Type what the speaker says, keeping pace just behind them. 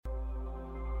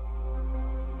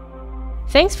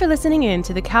Thanks for listening in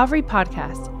to the Calvary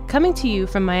podcast, coming to you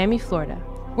from Miami, Florida.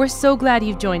 We're so glad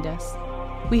you've joined us.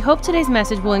 We hope today's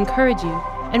message will encourage you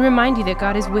and remind you that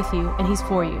God is with you and He's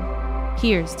for you.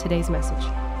 Here's today's message.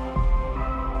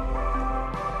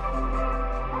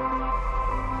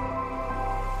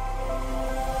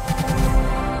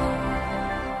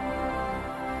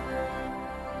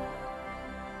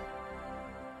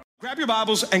 Grab your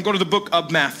Bibles and go to the book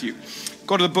of Matthew.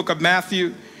 Go to the book of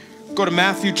Matthew. Go to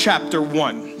Matthew chapter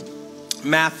 1.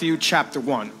 Matthew chapter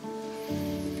 1.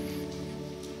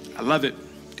 I love it.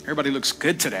 Everybody looks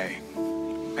good today.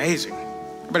 Amazing.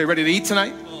 Everybody ready to eat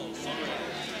tonight?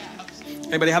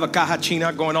 Anybody have a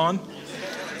cajachina going on?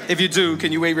 If you do,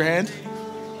 can you wave your hand?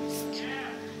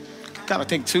 Gotta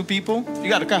think 2 people. You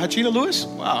got a cajachina, Lewis?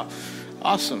 Wow,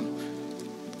 awesome.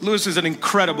 Lewis is an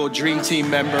incredible Dream Team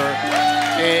member,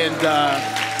 and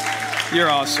you're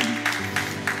awesome.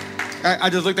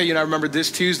 I just looked at you and I remember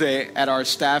this Tuesday at our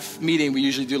staff meeting, we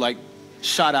usually do like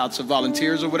shout outs of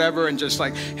volunteers or whatever, and just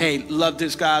like, hey, love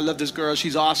this guy, love this girl,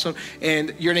 she's awesome.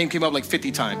 And your name came up like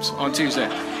 50 times on Tuesday.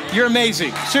 You're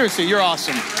amazing. Seriously, you're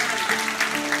awesome.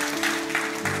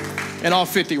 And all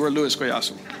 50 were Louis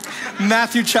Coyasso.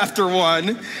 Matthew chapter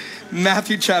 1.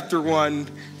 Matthew chapter 1.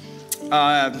 Look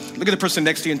at the person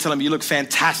next to you and tell them you look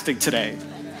fantastic today.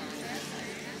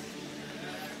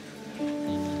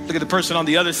 Look at the person on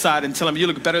the other side and tell them you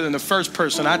look better than the first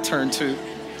person I turned to.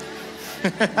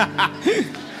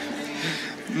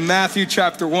 Matthew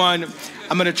chapter 1.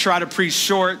 I'm going to try to preach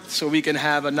short so we can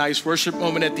have a nice worship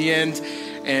moment at the end,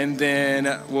 and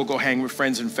then we'll go hang with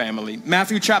friends and family.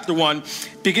 Matthew chapter 1,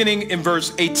 beginning in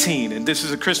verse 18. And this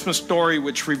is a Christmas story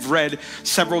which we've read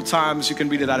several times. You can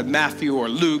read it out of Matthew or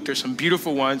Luke. There's some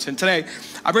beautiful ones. And today,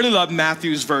 I really love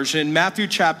Matthew's version. Matthew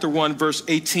chapter 1, verse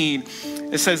 18.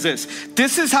 It says this: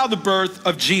 "This is how the birth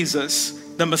of Jesus,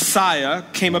 the Messiah,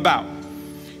 came about.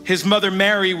 His mother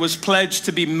Mary was pledged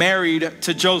to be married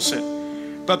to Joseph.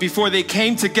 But before they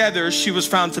came together, she was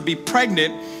found to be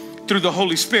pregnant through the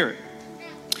Holy Spirit.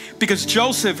 Because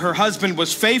Joseph, her husband,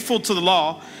 was faithful to the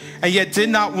law and yet did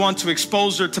not want to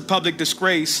expose her to public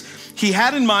disgrace, he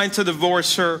had in mind to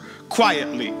divorce her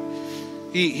quietly."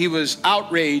 He was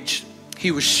outraged.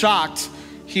 He was shocked.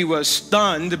 He was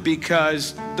stunned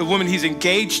because the woman he's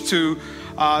engaged to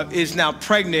is now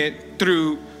pregnant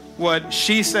through what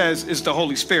she says is the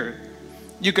Holy Spirit.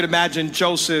 You could imagine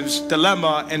Joseph's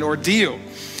dilemma and ordeal.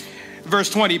 Verse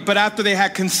 20, "But after they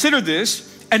had considered this,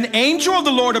 an angel of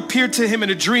the Lord appeared to him in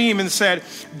a dream and said,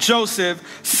 'Joseph,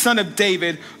 son of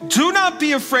David, do not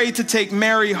be afraid to take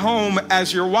Mary home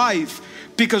as your wife,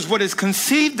 because what is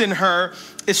conceived in her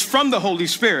is from the Holy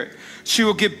Spirit. She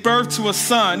will give birth to a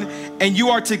son, and you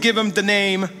are to give him the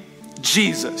name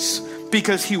Jesus,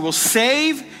 because he will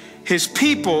save his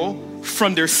people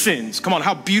from their sins.'" Come on,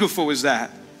 how beautiful is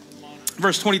that?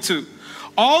 Verse 22,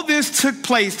 "All this took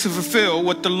place to fulfill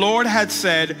what the Lord had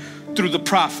said through the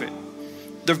prophet.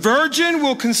 The virgin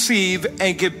will conceive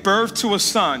and give birth to a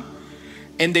son,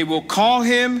 and they will call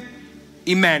him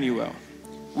Emmanuel,"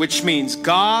 which means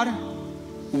God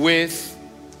with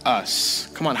us.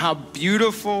 Come on, how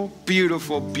beautiful,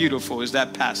 beautiful, beautiful is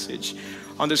that passage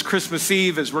on this Christmas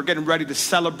Eve as we're getting ready to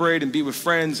celebrate and be with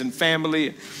friends and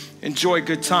family, enjoy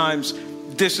good times.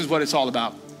 This is what it's all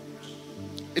about.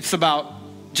 It's about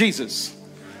Jesus,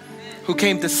 who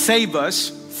came to save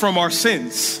us from our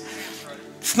sins.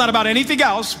 It's not about anything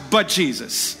else but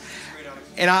Jesus.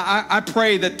 And I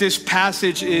pray that this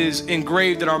passage is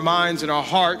engraved in our minds and our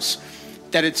hearts,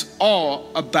 that it's all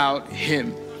about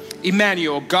him.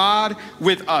 Emmanuel, God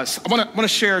with us. I want to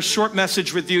share a short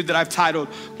message with you that I've titled,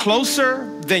 "Closer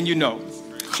Than You Know."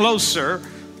 Closer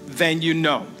than you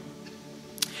know.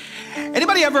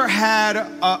 Anybody ever had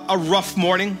a rough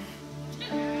morning?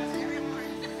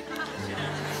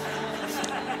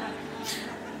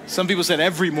 Some people said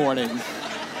every morning.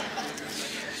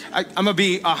 I'm gonna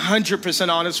be 100%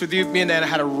 honest with you. Me and Nana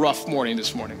had a rough morning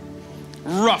this morning.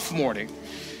 Rough morning.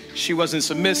 She wasn't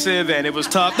submissive and it was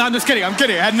tough. No, I'm just kidding. I'm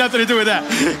kidding. It had nothing to do with that.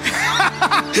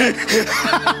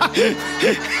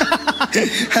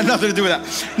 Had nothing to do with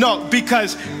that. No,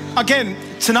 because again,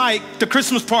 tonight, the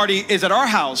Christmas party is at our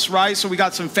house, right? So we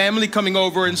got some family coming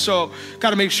over, and so got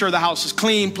to make sure the house is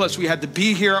clean. Plus, we had to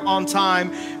be here on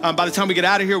time. By the time we get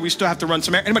out of here, we still have to run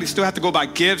some. Anybody still have to go buy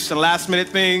gifts and last minute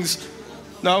things?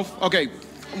 No? Okay,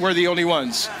 we're the only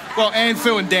ones. Well, and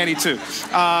Phil and Danny too.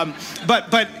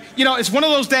 But you know, it's one of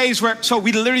those days where, so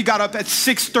we literally got up at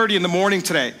 6:30 in the morning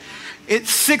today.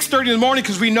 It's 6:30 in the morning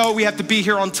because we know we have to be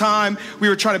here on time. We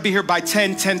were trying to be here by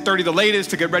 10:30 the latest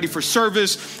to get ready for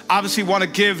service. Obviously want to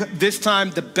give this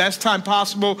time the best time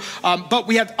possible. But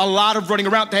we had a lot of running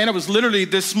around. Diana was literally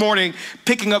this morning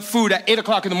picking up food at 8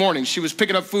 o'clock in the morning. She was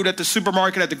picking up food at the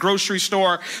supermarket, at the grocery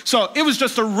store. So it was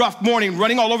just a rough morning,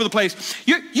 running all over the place.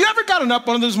 You ever gotten up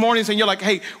one of those mornings and you're like,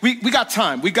 hey, we got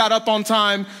time. We got up on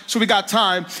time, so we got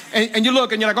time. And you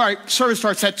look and you're like, all right, service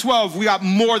starts at 12. We got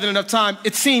more than enough time.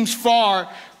 It seems far,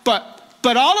 but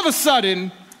all of a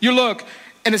sudden you look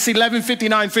and it's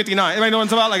 11:59:59. Anybody know what I'm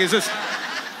talking about? Like, it's just,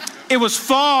 it was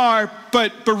far,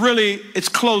 but really it's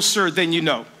closer than you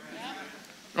know,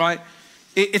 right?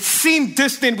 It seemed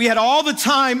distant. We had all the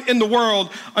time in the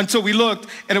world until we looked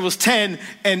and it was 10,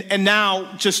 and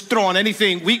now just throw on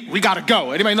anything, we gotta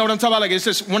go. Anybody know what I'm talking about? Like, it's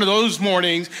just one of those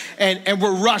mornings and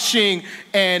we're rushing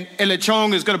and El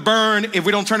Lechon is gonna burn if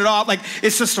we don't turn it off. Like,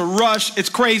 it's just a rush. It's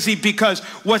crazy because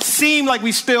what seemed like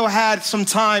we still had some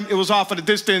time, it was off at a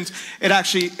distance. It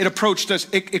approached us.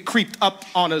 It creeped up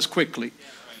on us quickly.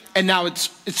 And now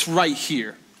it's right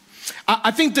here.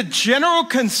 I think the general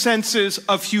consensus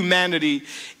of humanity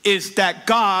is that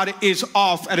God is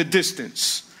off at a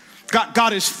distance.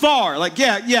 God is far. Like,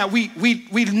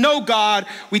 we know God,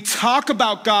 we talk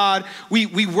about God,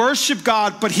 we worship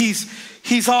God, but he's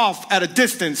off at a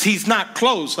distance. He's not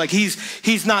close. Like,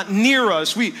 he's not near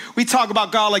us. We talk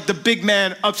about God like the big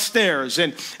man upstairs,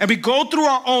 and we go through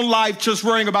our own life just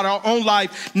worrying about our own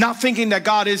life, not thinking that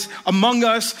God is among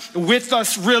us, with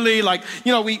us, really. Like,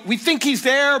 we think he's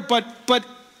there, but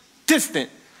distant.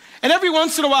 And every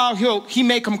once in a while he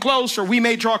may come close, or we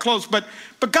may draw close, but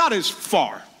God is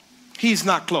far. He's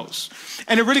not close.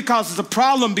 And it really causes a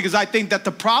problem, because I think that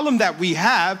the problem that we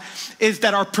have is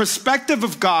that our perspective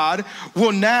of God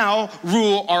will now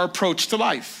rule our approach to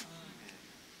life.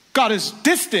 God is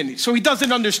distant, so he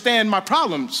doesn't understand my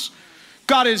problems.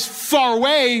 God is far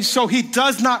away, so he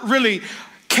does not really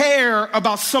care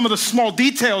about some of the small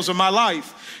details of my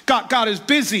life. God is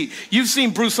busy. You've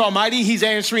seen Bruce Almighty. He's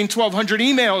answering 1,200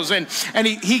 emails, and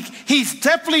he's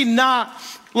definitely not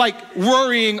like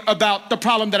worrying about the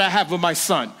problem that I have with my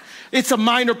son. It's a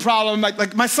minor problem.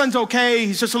 Like my son's okay.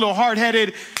 He's just a little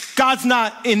hard-headed. God's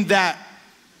not in that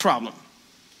problem.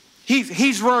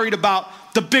 He's worried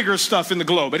about the bigger stuff in the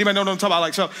globe. Anybody know what I'm talking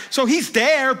about? Like, so he's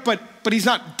there, but he's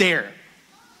not there.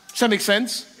 Does that make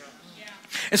sense?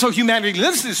 And so humanity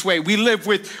lives this way. We live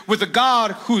with a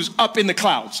God who's up in the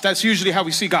clouds. That's usually how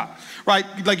we see God, right?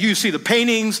 Like, you see the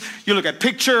paintings, you look at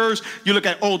pictures, you look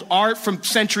at old art from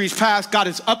centuries past. God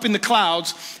is up in the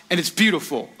clouds, and it's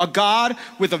beautiful. A God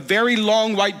with a very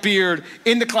long white beard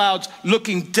in the clouds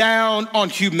looking down on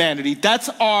humanity. That's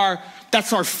our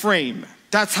frame.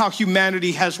 That's how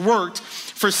humanity has worked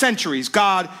for centuries.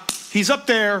 God, he's up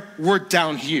there, we're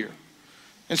down here.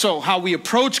 And so how we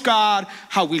approach God,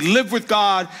 how we live with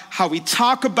God, how we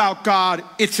talk about God,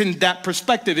 it's in that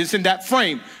perspective, it's in that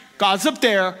frame. God's up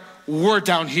there, we're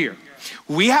down here.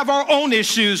 We have our own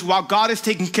issues while God is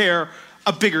taking care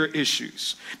of bigger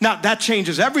issues. Now, that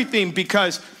changes everything,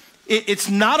 because it's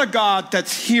not a God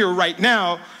that's here right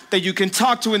now that you can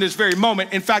talk to in this very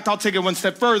moment. In fact, I'll take it one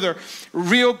step further.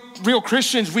 Real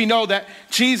Christians, we know that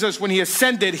Jesus, when he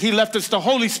ascended, he left us the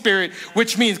Holy Spirit,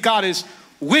 which means God is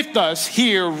with us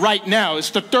here right now.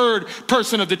 It's the third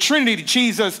person of the Trinity.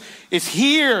 Jesus is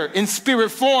here in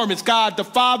spirit form. It's God the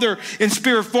Father in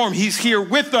spirit form. He's here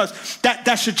with us.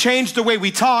 That should change the way we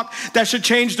talk. That should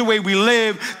change the way we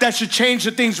live. That should change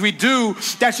the things we do.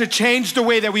 That should change the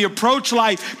way that we approach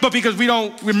life. But because we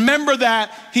don't remember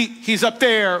that, he's up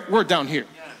there, we're down here.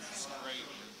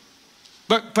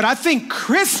 But I think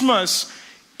Christmas,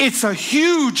 it's a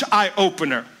huge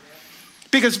eye-opener.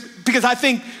 Because I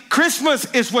think Christmas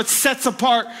is what sets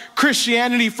apart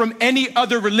Christianity from any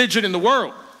other religion in the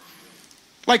world.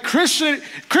 Like,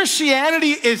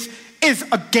 Christianity is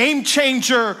a game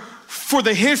changer for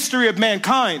the history of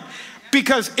mankind.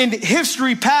 Because in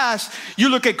history past, you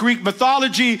look at Greek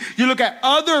mythology, you look at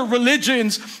other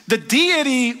religions, the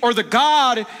deity or the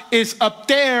God is up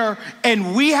there,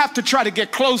 and we have to try to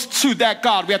get close to that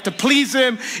God. We have to please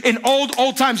him. In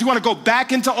old times, you want to go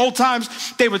back into old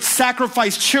times, they would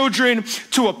sacrifice children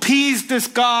to appease this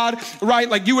God, right?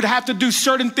 Like, you would have to do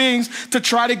certain things to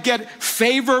try to get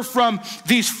favor from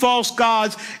these false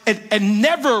gods, and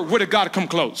never would a God come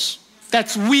close.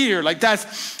 That's weird. Like,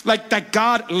 that's like that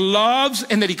God loves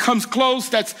and that he comes close.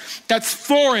 That's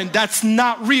foreign. That's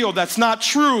not real. That's not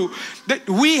true. That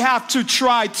we have to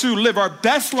try to live our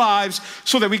best lives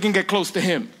so that we can get close to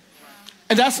him.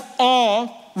 And that's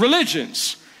all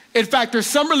religions. In fact, there's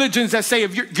some religions that say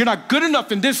if you're not good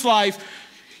enough in this life,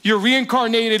 you're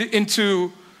reincarnated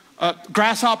into a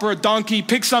grasshopper, a donkey,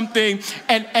 pick something.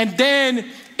 And then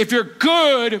if you're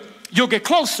good, you'll get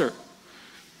closer.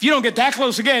 If you don't get that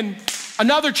close again,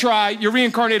 another try, you're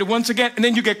reincarnated once again, and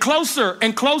then you get closer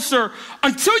and closer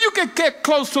until you get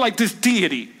close to like this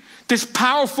deity, this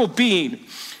powerful being.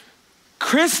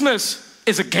 Christmas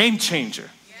is a game changer.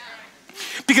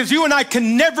 Because you and I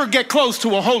can never get close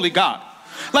to a holy God.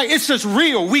 Like, it's just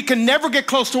real. We can never get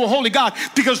close to a holy God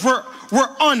because we're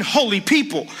unholy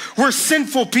people. We're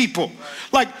sinful people.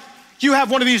 Like, you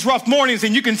have one of these rough mornings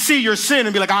and you can see your sin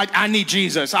and be like, I need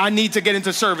Jesus. I need to get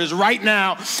into service right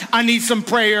now. I need some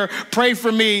prayer. Pray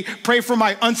for me. Pray for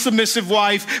my unsubmissive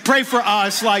wife. Pray for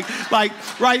us.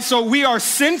 Right? So we are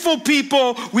sinful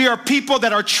people. We are people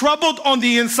that are troubled on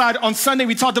the inside. On Sunday,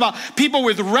 we talked about people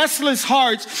with restless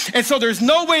hearts. And so there's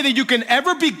no way that you can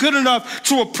ever be good enough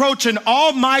to approach an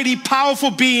almighty, powerful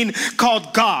being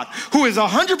called God, who is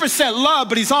 100% love,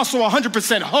 but he's also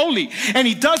 100% holy. And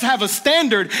he does have a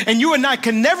standard, and you and I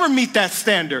can never meet that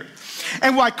standard.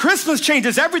 And why Christmas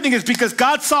changes everything is because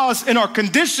God saw us in our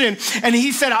condition, and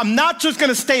he said, I'm not just going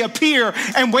to stay up here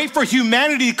and wait for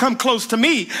humanity to come close to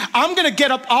me. I'm going to get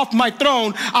up off my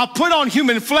throne. I'll put on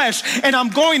human flesh, and I'm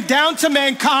going down to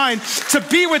mankind to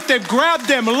be with them, grab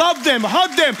them, love them,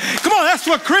 hug them. Come on, that's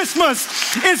what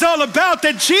Christmas is all about,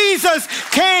 that Jesus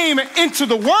came into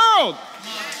the world,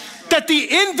 that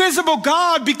the invisible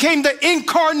God became the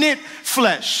incarnate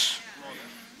flesh.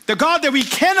 The God that we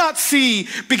cannot see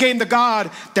became the God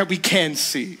that we can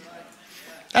see.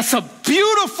 That's a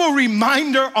beautiful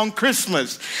reminder on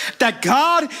Christmas that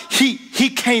God, he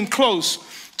came close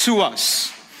to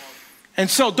us. And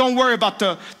so don't worry about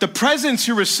the presents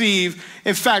you receive.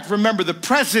 In fact, remember the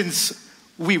presents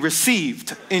we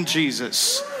received in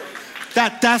Jesus.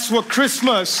 That's what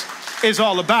Christmas is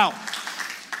all about.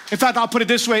 In fact, I'll put it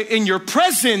this way. In your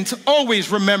present, always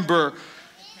remember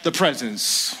the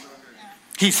presents.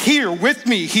 He's here with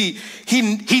me. He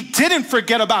didn't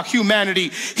forget about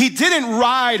humanity. He didn't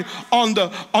ride on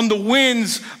the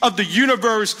winds of the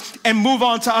universe and move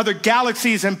on to other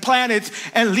galaxies and planets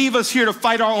and leave us here to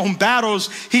fight our own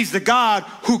battles. He's the God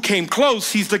who came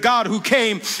close. He's the God who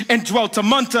came and dwelt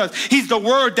among us. He's the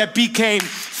Word that became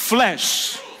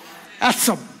flesh. That's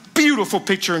a beautiful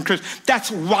picture in Christmas. That's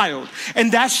wild.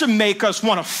 And that should make us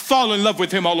want to fall in love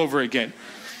with him all over again.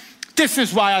 This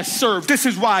is why I serve. This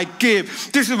is why I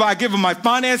give. This is why I give him my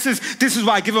finances. This is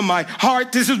why I give him my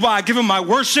heart. This is why I give him my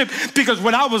worship. Because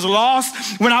when I was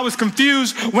lost, when I was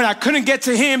confused, when I couldn't get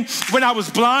to him, when I was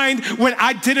blind, when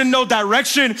I didn't know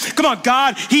direction, come on,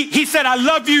 God, he said, I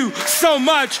love you so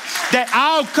much that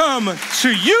I'll come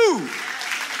to you.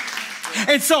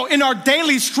 And so in our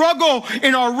daily struggle,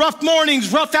 in our rough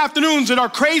mornings, rough afternoons, in our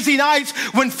crazy nights,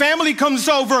 when family comes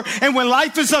over and when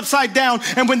life is upside down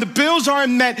and when the bills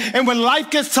aren't met and when life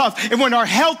gets tough and when our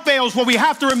health fails, what we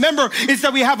have to remember is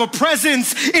that we have a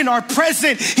presence in our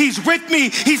present. He's with me.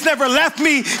 He's never left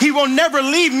me. He will never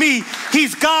leave me.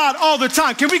 He's God all the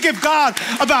time. Can we give God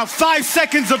about 5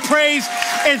 seconds of praise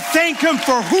and thank him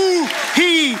for who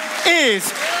he is?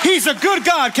 He's a good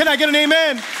God. Can I get an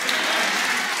amen?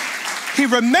 He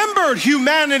remembered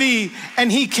humanity and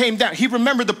he came down. He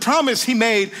remembered the promise he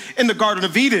made in the Garden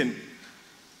of Eden,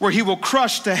 where he will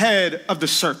crush the head of the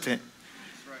serpent.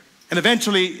 And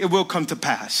eventually it will come to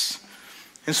pass.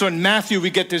 And so in Matthew, we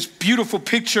get this beautiful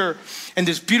picture and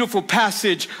this beautiful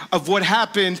passage of what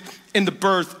happened in the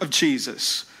birth of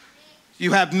Jesus.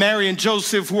 You have Mary and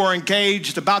Joseph who are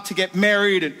engaged, about to get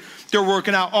married, and they're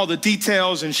working out all the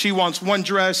details, and she wants one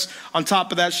dress. On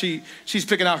top of that, she's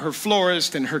picking out her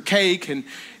florist and her cake, and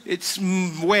it's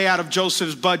way out of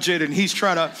Joseph's budget, and he's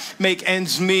trying to make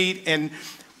ends meet, and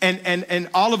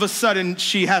all of a sudden,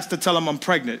 she has to tell him, I'm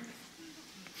pregnant.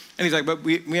 And he's like, but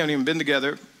we haven't even been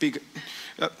together.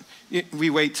 We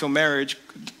wait till marriage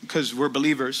because we're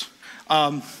believers.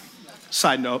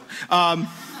 Side note.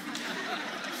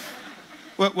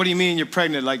 What do you mean you're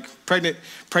pregnant? Like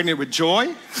pregnant with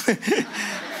joy?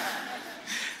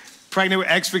 Pregnant with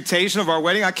expectation of our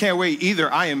wedding? I can't wait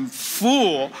either. I am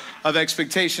full of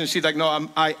expectation. She's like, no,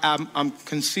 I'm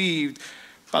conceived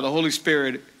by the Holy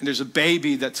Spirit, and there's a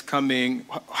baby that's coming.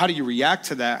 How do you react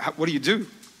to that? What do you do?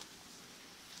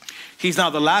 He's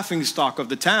now the laughing stock of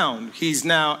the town.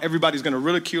 Everybody's going to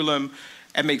ridicule him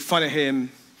and make fun of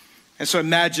him. And so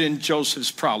imagine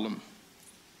Joseph's problem.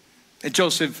 And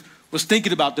Joseph was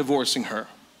thinking about divorcing her.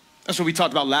 That's what we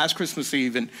talked about last Christmas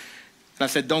Eve. And I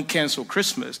said, don't cancel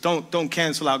Christmas. Don't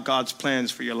cancel out God's plans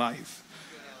for your life.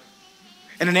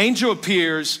 And an angel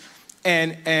appears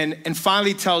and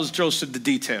finally tells Joseph the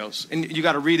details. And you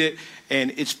got to read it,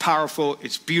 and it's powerful,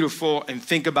 it's beautiful, and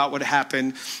think about what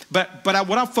happened. But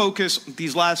what I'll focus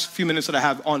these last few minutes that I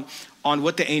have on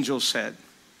what the angel said.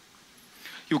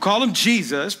 You call him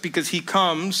Jesus because he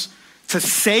comes to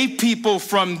save people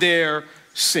from their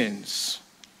sins.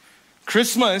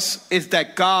 Christmas is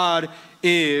that God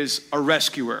is a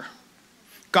rescuer.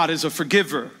 God is a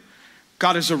forgiver.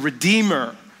 God is a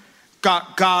redeemer.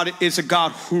 God is a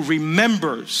God who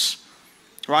remembers,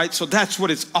 right? So that's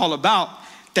what it's all about,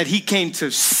 that he came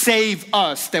to save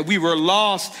us, that we were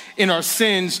lost in our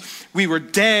sins. We were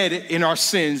dead in our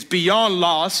sins. Beyond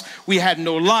loss, we had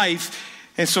no life.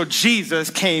 And so Jesus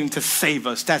came to save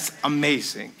us. That's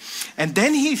amazing. And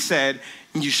then he said,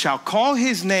 you shall call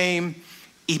his name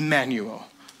Emmanuel,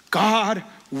 God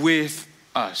with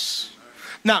us.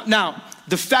 Now,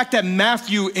 the fact that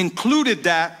Matthew included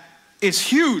that is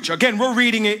huge. Again, we're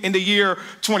reading it in the year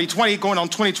 2020, going on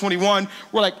 2021.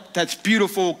 We're like, that's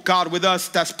beautiful, God with us,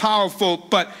 that's powerful.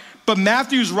 But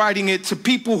Matthew's writing it to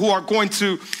people who are going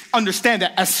to understand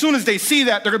that. As soon as they see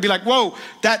that, they're gonna be like, whoa,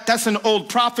 that's an old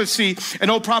prophecy. An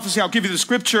old prophecy, I'll give you the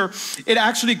scripture. It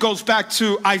actually goes back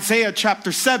to Isaiah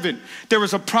chapter 7. There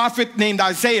was a prophet named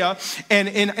Isaiah, and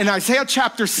in Isaiah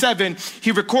chapter 7,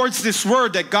 he records this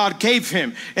word that God gave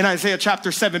him in Isaiah chapter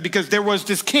 7, because there was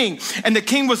this king, and the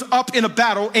king was up in a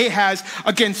battle, Ahaz,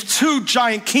 against two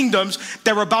giant kingdoms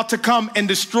that were about to come and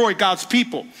destroy God's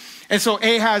people. And so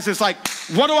Ahaz is like,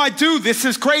 what do I do? This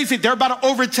is crazy. They're about to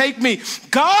overtake me.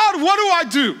 God, what do I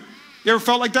do? You ever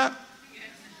felt like that?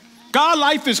 God,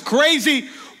 life is crazy.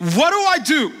 What do I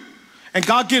do? And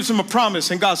God gives him a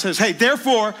promise. And God says, hey,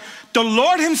 therefore, the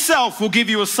Lord himself will give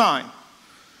you a sign.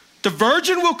 The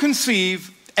virgin will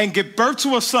conceive and give birth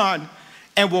to a son,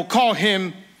 and will call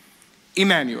him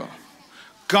Emmanuel,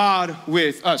 God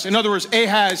with us. In other words,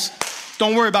 Ahaz,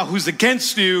 don't worry about who's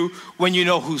against you when you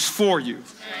know who's for you.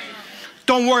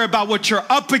 Don't worry about what you're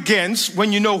up against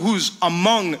when you know who's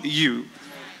among you.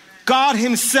 God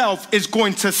himself is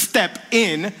going to step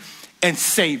in and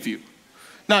save you.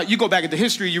 Now, you go back into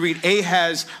history, you read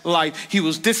Ahaz's life. He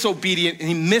was disobedient and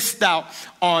he missed out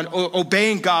on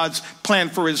obeying God's plan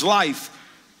for his life.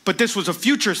 But this was a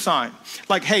future sign.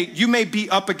 Like, hey, you may be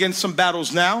up against some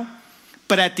battles now,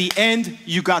 but at the end,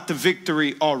 you got the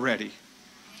victory already.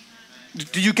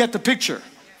 Do you get the picture?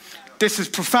 This is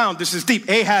profound. This is deep.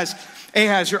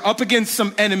 Ahaz, you're up against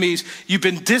some enemies. You've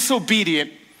been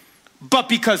disobedient, but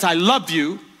because I love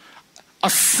you, a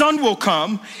son will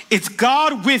come. It's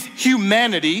God with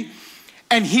humanity,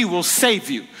 and he will save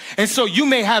you. And so you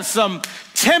may have some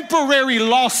temporary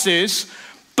losses,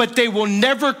 but they will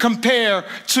never compare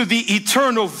to the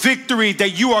eternal victory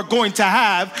that you are going to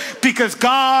have, because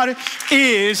God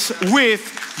is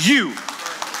with you.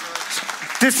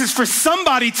 This is for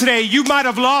somebody today. You might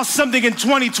have lost something in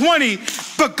 2020,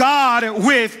 but God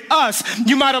with us.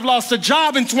 You might have lost a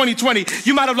job in 2020.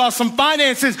 You might have lost some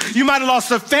finances. You might have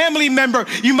lost a family member.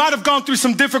 You might have gone through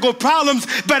some difficult problems,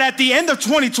 but at the end of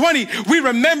 2020, we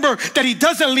remember that he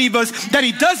doesn't leave us, that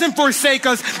he doesn't forsake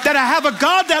us, that I have a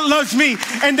God that loves me,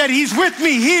 and that he's with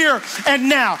me here and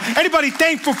now. Anybody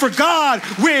thankful for God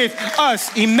with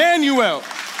us? Emmanuel.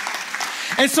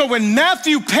 And so when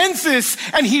Matthew pens this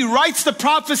and he writes the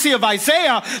prophecy of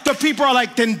Isaiah, the people are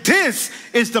like, then this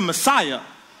is the Messiah.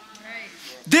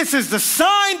 This is the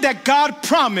sign that God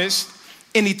promised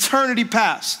in eternity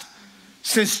past.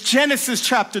 Since Genesis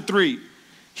chapter 3,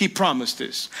 he promised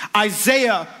this.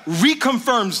 Isaiah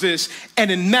reconfirms this,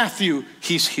 and in Matthew,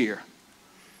 he's here.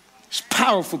 It's a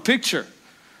powerful picture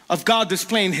of God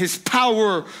displaying his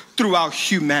power throughout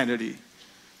humanity.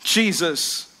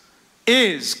 Jesus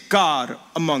is God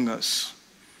among us.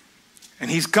 And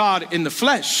he's God in the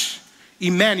flesh.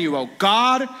 Emmanuel,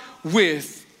 God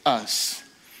with us.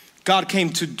 God came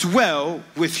to dwell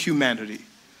with humanity.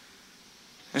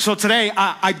 And so today,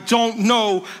 I don't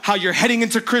know how you're heading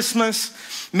into Christmas.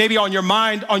 Maybe on your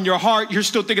mind, on your heart, you're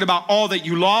still thinking about all that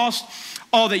you lost,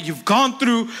 all that you've gone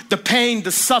through, the pain,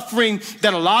 the suffering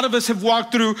that a lot of us have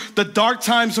walked through, the dark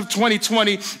times of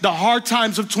 2020, the hard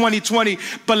times of 2020.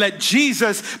 But let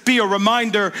Jesus be a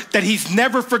reminder that he's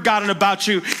never forgotten about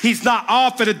you. He's not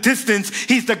off at a distance.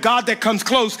 He's the God that comes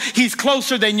close. He's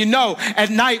closer than you know. At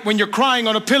night when you're crying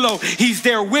on a pillow, he's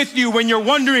there with you when you're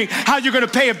wondering how you're going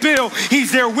to pay a bill.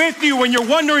 He's there with you when you're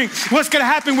wondering what's going to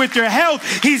happen with your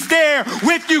health. He's there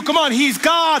with you. Come on, he's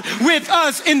God with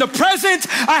us. In the present,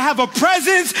 I have a presence,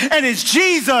 and it's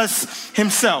Jesus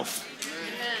himself.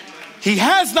 He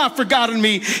has not forgotten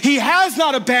me. He has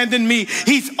not abandoned me.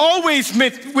 He's always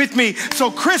with me.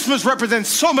 So Christmas represents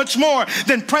so much more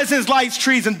than presents, lights,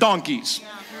 trees, and donkeys.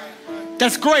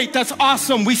 That's great. That's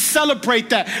awesome. We celebrate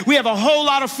that. We have a whole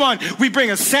lot of fun. We bring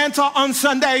a Santa on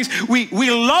Sundays. We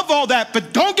love all that,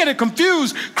 but don't get it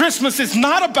confused. Christmas is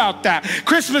not about that.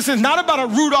 Christmas is not about a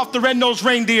Rudolph the Red-Nosed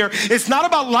Reindeer. It's not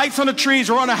about lights on the trees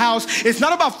or on a house. It's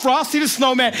not about Frosty the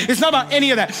Snowman. It's not about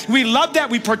any of that. We love that.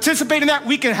 We participate in that.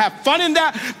 We can have fun in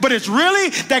that, but it's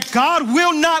really that God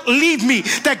will not leave me,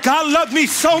 that God loved me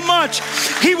so much.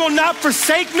 He will not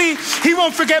forsake me. He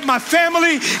won't forget my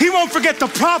family. He won't forget the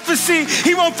prophecy.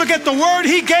 He won't forget the word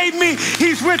he gave me.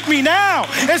 He's with me now.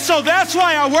 And so that's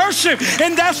why I worship.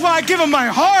 And that's why I give him my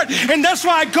heart. And that's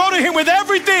why I go to him with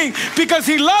everything, because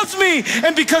he loves me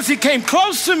and because he came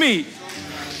close to me.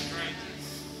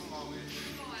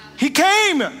 He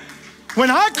came. When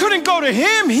I couldn't go to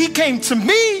him, he came to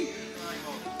me.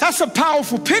 That's a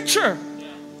powerful picture.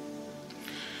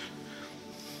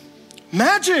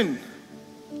 Imagine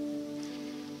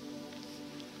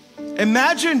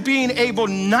being able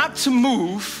not to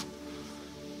move,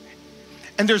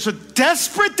 and there's a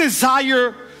desperate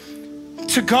desire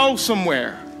to go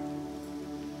somewhere.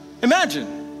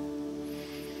 Imagine.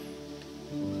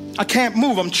 I can't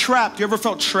move. I'm trapped. You ever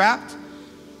felt trapped?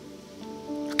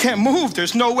 I can't move.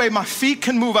 There's no way my feet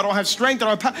can move. I don't have strength.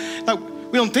 I don't have power. Like,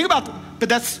 we don't think about that, but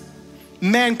that's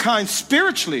mankind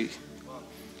spiritually.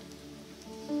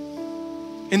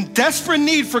 In desperate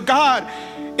need for God,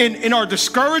 in our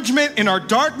discouragement, in our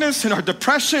darkness, in our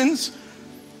depressions,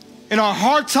 in our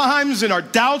hard times, in our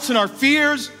doubts, in our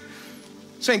fears,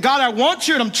 saying, God, I want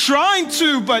you, and I'm trying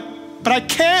to, but I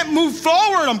can't move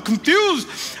forward. I'm confused.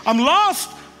 I'm lost.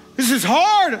 This is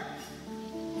hard.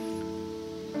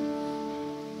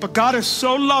 But God is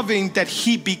so loving that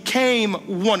he became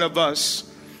one of us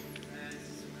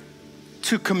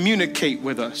to communicate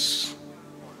with us.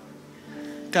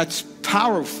 That's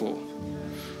powerful.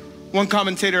 One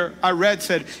commentator I read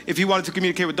said, if he wanted to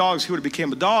communicate with dogs, he would have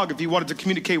become a dog. If he wanted to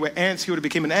communicate with ants, he would have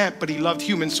become an ant. But he loved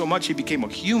humans so much, he became a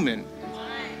human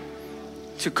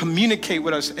to communicate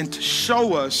with us and to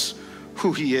show us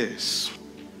who he is.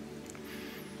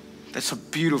 That's a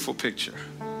beautiful picture.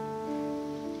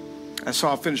 And so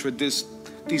I'll finish with these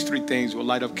three things. We'll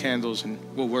light up candles and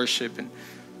we'll worship.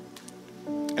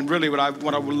 And really what I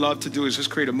would love to do is just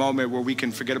create a moment where we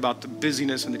can forget about the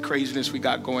busyness and the craziness we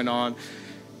got going on.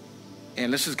 And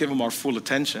let's just give him our full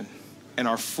attention and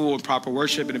our full and proper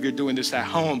worship. And if you're doing this at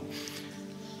home,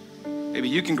 maybe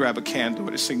you can grab a candle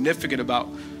that is significant about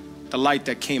the light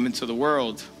that came into the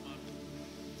world,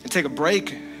 and take a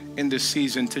break in this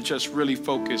season to just really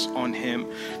focus on him.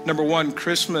 Number one,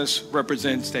 Christmas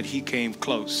represents that he came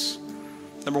close.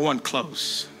 Number one,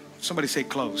 close. Somebody say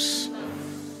close.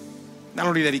 Not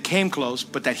only that he came close,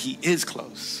 but that he is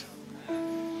close.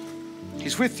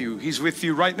 He's with you. He's with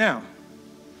you right now.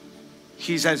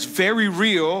 He's as very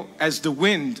real as the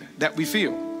wind that we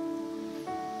feel.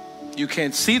 You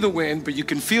can't see the wind, but you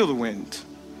can feel the wind.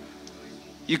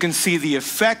 You can see the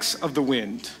effects of the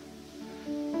wind.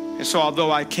 And so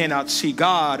although I cannot see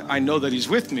God, I know that he's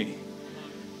with me,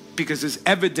 because it's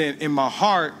evident in my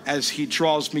heart as he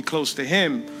draws me close to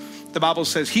him. The Bible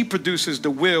says he produces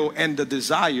the will and the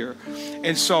desire.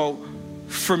 And so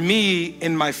for me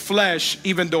in my flesh,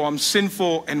 even though I'm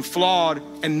sinful and flawed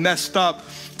and messed up,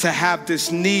 to have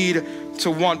this need to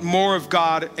want more of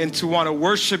God and to want to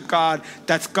worship God,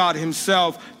 that's God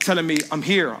himself telling me, I'm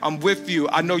here, I'm with you.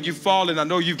 I know you've fallen, I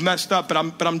know you've messed up, but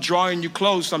I'm drawing you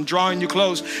close. I'm drawing you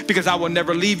close because I will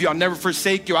never leave you. I'll never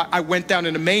forsake you. I went down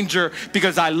in the manger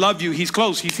because I love you. He's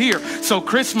close, he's here. So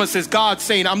Christmas is God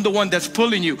saying, I'm the one that's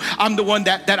pulling you. I'm the one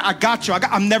that I got you.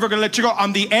 I'm never gonna let you go.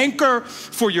 I'm the anchor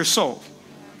for your soul.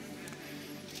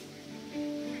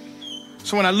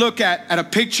 So when I look at a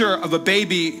picture of a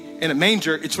baby in a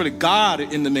manger, it's really God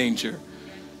in the manger.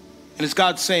 And it's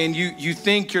God saying, you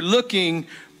think you're looking,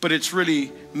 but it's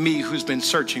really me who's been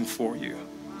searching for you.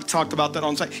 We talked about that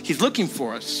on site. He's looking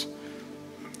for us.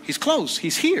 He's close,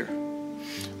 he's here.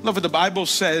 Love what the Bible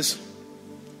says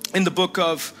in the book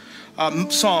of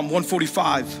Psalm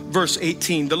 145, verse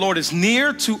 18. The Lord is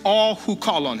near to all who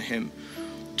call on him,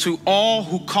 to all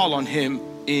who call on him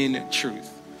in truth.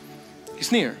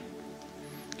 He's near.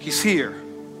 He's here.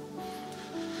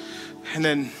 And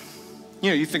then,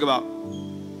 you think about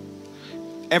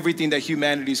everything that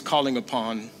humanity is calling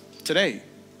upon today.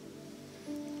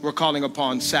 We're calling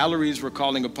upon salaries. We're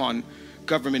calling upon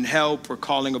government help. We're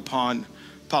calling upon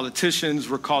politicians.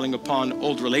 We're calling upon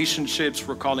old relationships.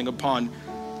 We're calling upon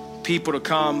people to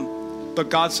come.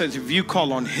 But God says, if you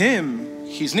call on him,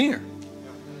 he's near.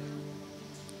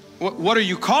 What are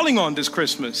you calling on this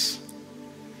Christmas?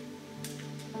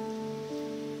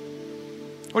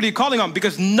 What are you calling on?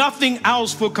 Because nothing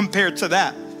else will compare to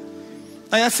that.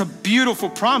 Like, that's a beautiful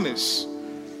promise.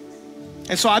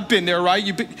 And so I've been there, right?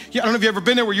 I don't know if you've ever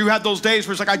been there where you had those days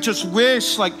where it's like, I just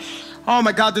wish, like, oh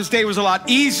my God, this day was a lot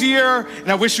easier.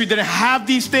 And I wish we didn't have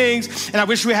these things. And I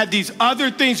wish we had these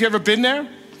other things. You ever been there?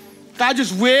 I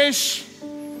just wish.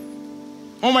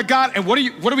 Oh my God. And what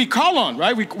do we call on,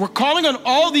 right? We're calling on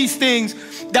all these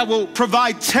things that will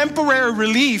provide temporary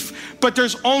relief, but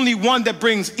there's only one that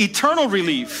brings eternal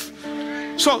relief.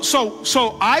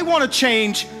 So I want to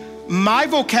change my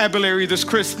vocabulary this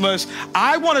Christmas.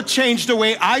 I want to change the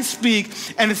way I speak,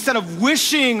 and instead of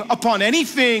wishing upon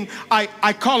anything,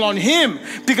 I call on him,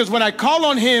 because when I call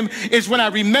on him is when I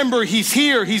remember he's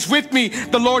here, he's with me.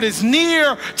 The Lord is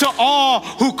near to all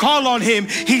who call on him.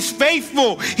 He's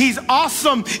faithful, he's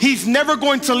awesome, he's never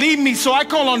going to leave me. So I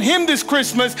call on him this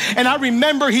Christmas, and I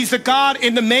remember he's the God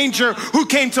in the manger who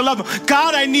came to love him.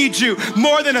 God, I need you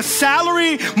more than a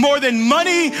salary, more than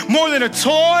money, more than a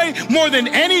toy, more than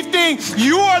anything.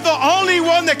 You are the only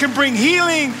one that can bring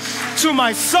healing to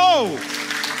my soul.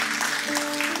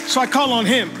 So I call on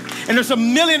him. And there's a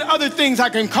million other things I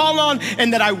can call on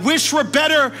and that I wish were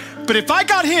better. But if I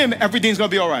got him, everything's going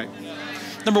to be all right.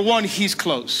 Number one, he's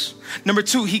close. Number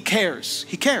two, he cares.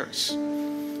 He cares.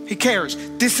 He cares.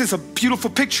 This is a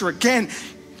beautiful picture. Again,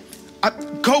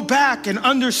 go back and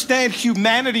understand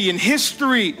humanity and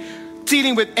history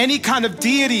dealing with any kind of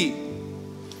deity.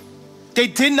 They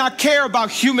did not care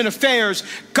about human affairs.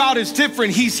 God is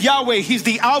different. He's Yahweh. He's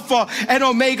the Alpha and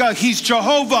Omega. He's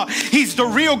Jehovah. He's the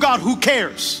real God who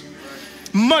cares.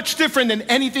 Much different than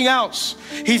anything else.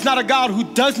 He's not a God who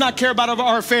does not care about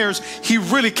our affairs. He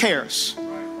really cares.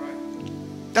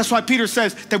 That's why Peter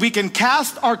says that we can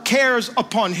cast our cares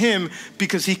upon him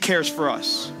because he cares for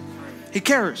us. He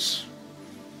cares.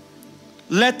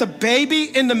 Let the baby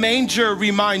in the manger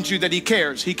remind you that he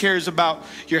cares. He cares about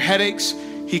your headaches.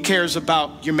 He cares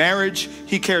about your marriage.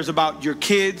 He cares about your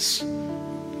kids.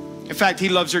 In fact, he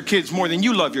loves your kids more than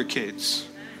you love your kids.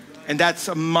 And that's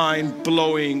a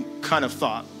mind-blowing kind of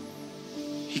thought.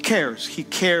 He cares. He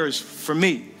cares for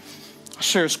me. I'll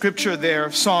share a scripture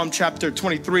there, Psalm chapter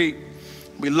 23.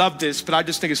 We love this, but I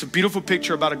just think it's a beautiful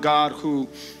picture about a God who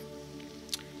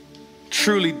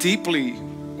truly, deeply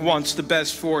wants the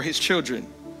best for his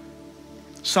children.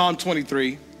 Psalm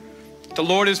 23. The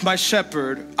Lord is my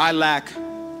shepherd, I lack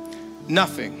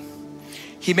nothing.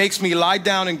 He makes me lie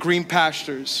down in green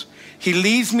pastures. He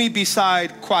leads me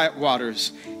beside quiet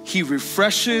waters. He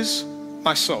refreshes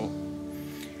my soul.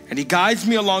 And he guides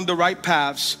me along the right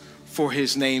paths for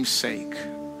his name's sake.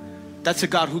 That's a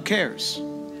God who cares.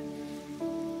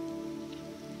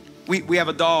 We have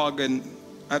a dog, and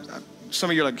some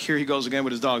of you are like, here he goes again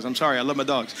with his dogs. I'm sorry, I love my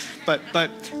dogs. But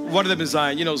one of them is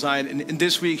Zion. You know Zion. And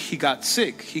this week he got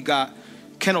sick. He got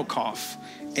kennel cough.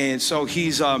 And so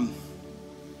he's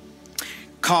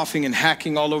coughing and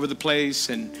hacking all over the place,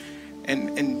 and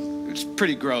it's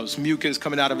pretty gross. Mucus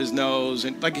coming out of his nose,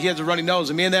 and like he has a runny nose.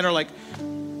 And me and Dan are like,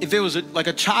 if it was like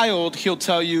a child, he'll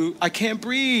tell you, I can't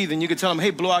breathe. And you could tell him,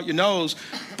 hey, blow out your nose.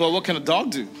 But what can a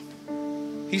dog do?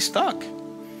 He's stuck.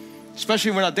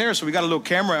 Especially when we're not there, so we got a little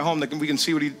camera at home that we can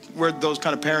see we're those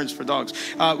kind of parents for dogs.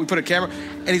 We put a camera,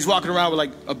 and he's walking around with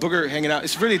like a booger hanging out.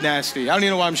 It's really nasty. I don't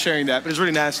even know why I'm sharing that, but it's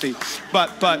really nasty.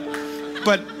 But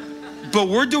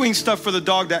we're doing stuff for the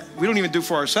dog that we don't even do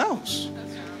for ourselves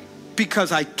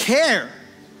because I care.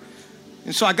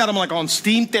 And so I got him like on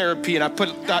steam therapy, and I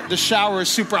put the shower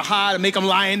super hot and make him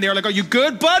lie in there like, are you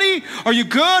good, buddy? Are you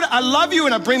good? I love you.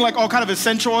 And I bring like all kind of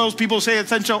essential oils. People say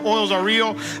essential oils are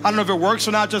real. I don't know if it works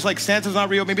or not, just like Santa's not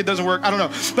real. Maybe it doesn't work. I don't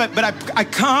know. But I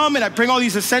come and I bring all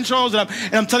these essential oils,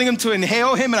 and I'm telling him to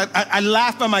inhale him. And I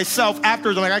laugh by myself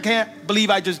afterwards. I'm like, I can't believe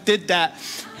I just did that.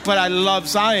 But I love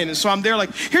Zion. And so I'm there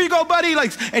like, here you go, buddy.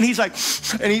 Like, and he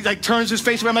turns his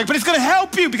face away. I'm like, but it's going to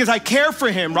help you because I care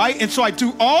for him, right? And so I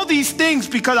do all these things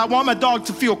because I want my dog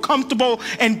to feel comfortable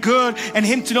and good, and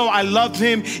him to know I love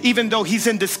him even though he's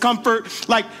in discomfort.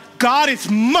 Like, God is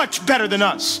much better than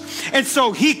us. And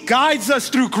so he guides us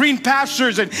through green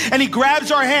pastures, and he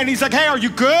grabs our hand. He's like, hey, are you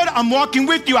good? I'm walking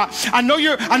with you. I know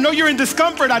you're in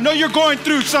discomfort. I know you're going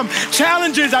through some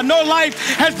challenges. I know life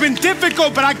has been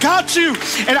difficult, but I got you.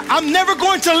 And I'm never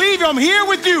going to leave you. I'm here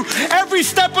with you every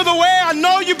step of the way. I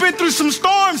know you've been through some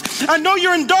storms. I know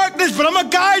you're in darkness, but I'm going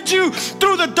to guide you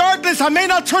through the darkness. I may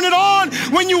not turn it on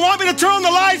when you want me to turn on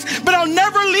the lights, but I'll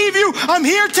never leave you. I'm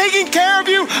here taking care of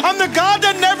you. I'm the God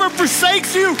that never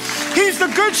forsakes you. He's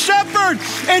the good shepherd,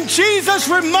 and Jesus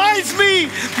reminds me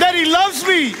that he loves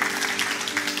me.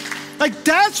 Like,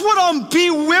 that's what I'm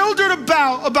bewildered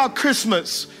about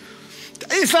Christmas.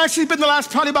 It's actually been the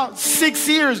last probably about 6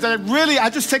 years that I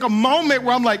just take a moment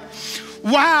where I'm like,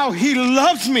 wow, he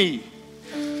loves me.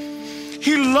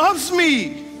 He loves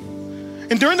me.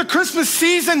 And during the Christmas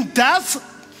season, that's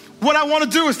what I want to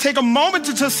do, is take a moment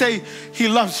to just say, he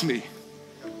loves me.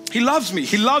 He loves me,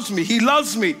 he loves me, he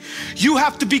loves me. You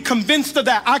have to be convinced of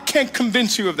that. I can't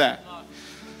convince you of that.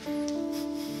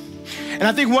 And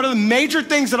I think one of the major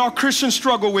things that our Christians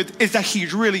struggle with is that he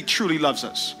really, truly loves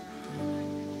us.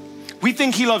 We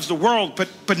think he loves the world,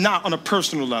 but not on a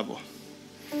personal level.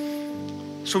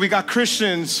 So we got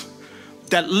Christians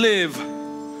that live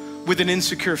with an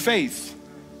insecure faith.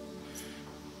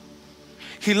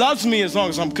 He loves me as long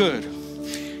as I'm good.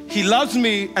 He loves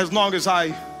me as long as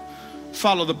I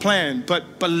follow the plan, but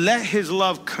let his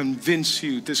love convince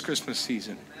you this Christmas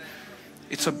season.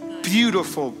 It's a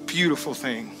beautiful, beautiful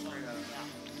thing.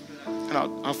 And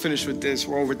I'll finish with this.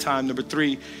 We're over time. Number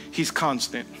 3, he's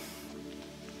constant.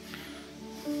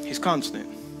 He's constant.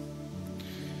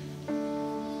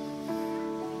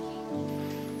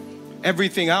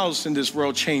 Everything else in this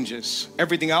world changes.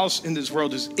 Everything else in this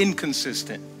world is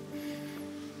inconsistent.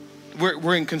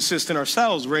 We're inconsistent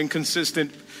ourselves. We're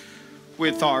inconsistent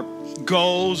with our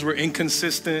goals. We're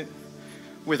inconsistent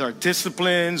with our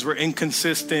disciplines. We're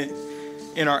inconsistent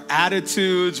in our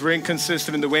attitudes. We're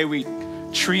inconsistent in the way we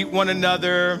treat one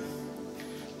another.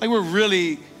 Like, we're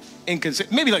really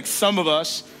inconsistent. Maybe like some of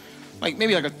us, like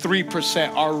maybe like a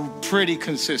 3% are pretty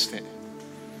consistent.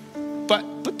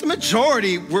 But the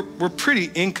majority, we're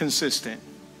pretty inconsistent.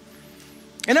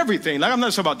 In everything. Like, I'm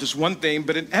not talking about just one thing,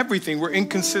 but in everything, we're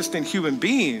inconsistent human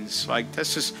beings. Like,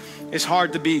 that's just, it's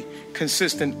hard to be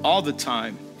consistent all the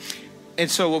time. And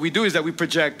so what we do is that we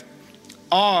project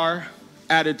our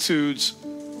attitudes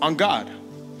on God.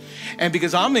 And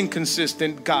because I'm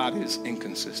inconsistent, God is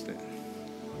inconsistent.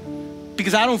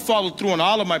 Because I don't follow through on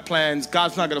all of my plans,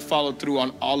 God's not going to follow through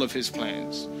on all of his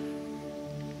plans.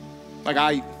 Like,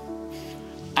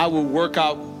 I will work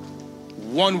out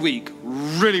 1 week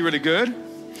really, really good.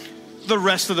 The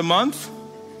rest of the month,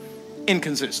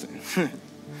 inconsistent,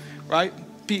 right?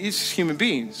 It's human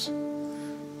beings.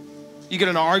 You get in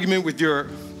an argument with your,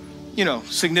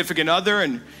 significant other,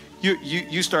 and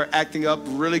you start acting up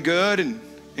really good,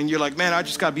 and you're like, man, I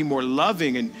just gotta be more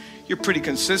loving, and you're pretty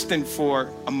consistent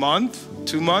for a month,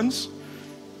 2 months,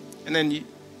 and then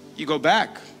you go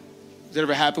back. Does that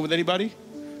ever happen with anybody?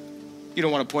 You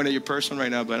don't want to point at your person right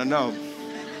now, but I know.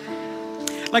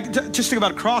 Like, just think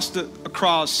about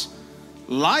across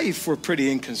life, we're pretty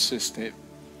inconsistent.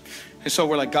 And so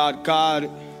we're like, God,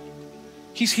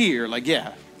 he's here. Like,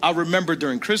 yeah, I'll remember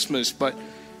during Christmas, but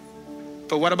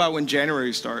what about when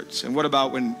January starts? And what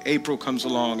about when April comes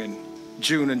along and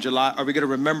June and July? Are we going to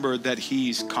remember that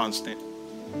he's constant?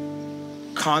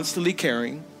 Constantly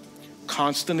caring,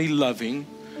 constantly loving,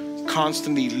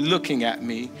 constantly looking at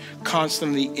me,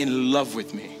 constantly in love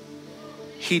with me.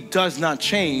 He does not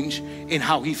change in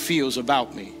how he feels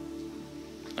about me.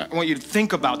 I want you to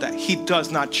think about that. He does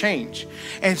not change.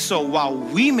 And so while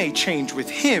we may change with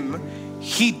him,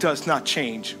 he does not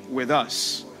change with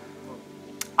us.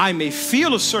 I may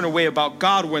feel a certain way about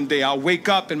God one day. I'll wake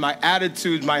up and my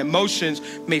attitudes, my emotions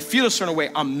may feel a certain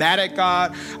way. I'm mad at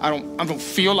God. I don't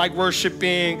feel like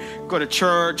worshiping, go to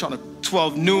church on a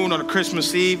 12 noon on a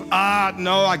Christmas Eve.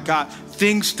 No, I got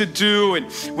things to do.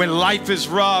 And when life is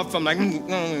rough, I'm like,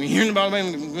 hearing about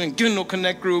it, getting no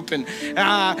connect group. And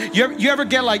you ever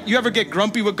get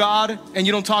grumpy with God and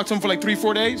you don't talk to him for like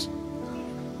 3-4 days?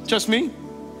 Just me?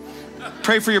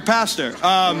 Pray for your pastor.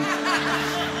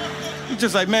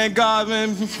 Just like, man, God,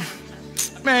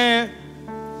 man.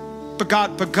 But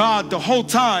God, the whole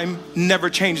time, never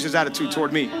changed his attitude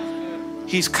toward me.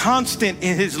 He's constant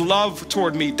in his love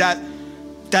toward me.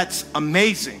 That's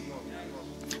amazing.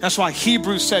 That's why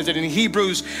Hebrews says it in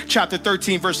Hebrews chapter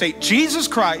 13, verse 8. Jesus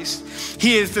Christ,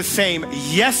 he is the same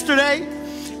yesterday,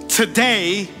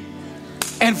 today,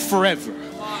 and forever.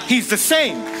 He's the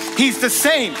same. He's the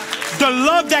same. The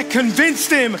love that convinced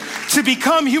him to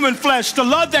become human flesh, the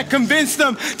love that convinced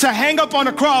him to hang up on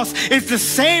a cross is the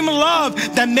same love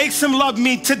that makes him love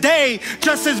me today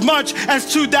just as much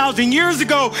as 2,000 years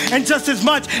ago and just as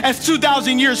much as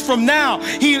 2,000 years from now.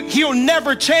 He'll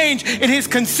never change in his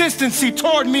consistency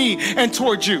toward me and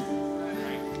toward you.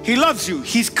 He loves you.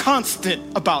 He's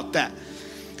constant about that.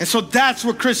 And so that's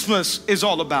what Christmas is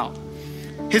all about.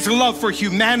 His love for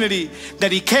humanity,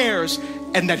 that he cares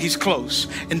and that he's close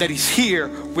and that he's here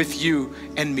with you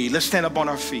and me. Let's stand up on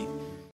our feet.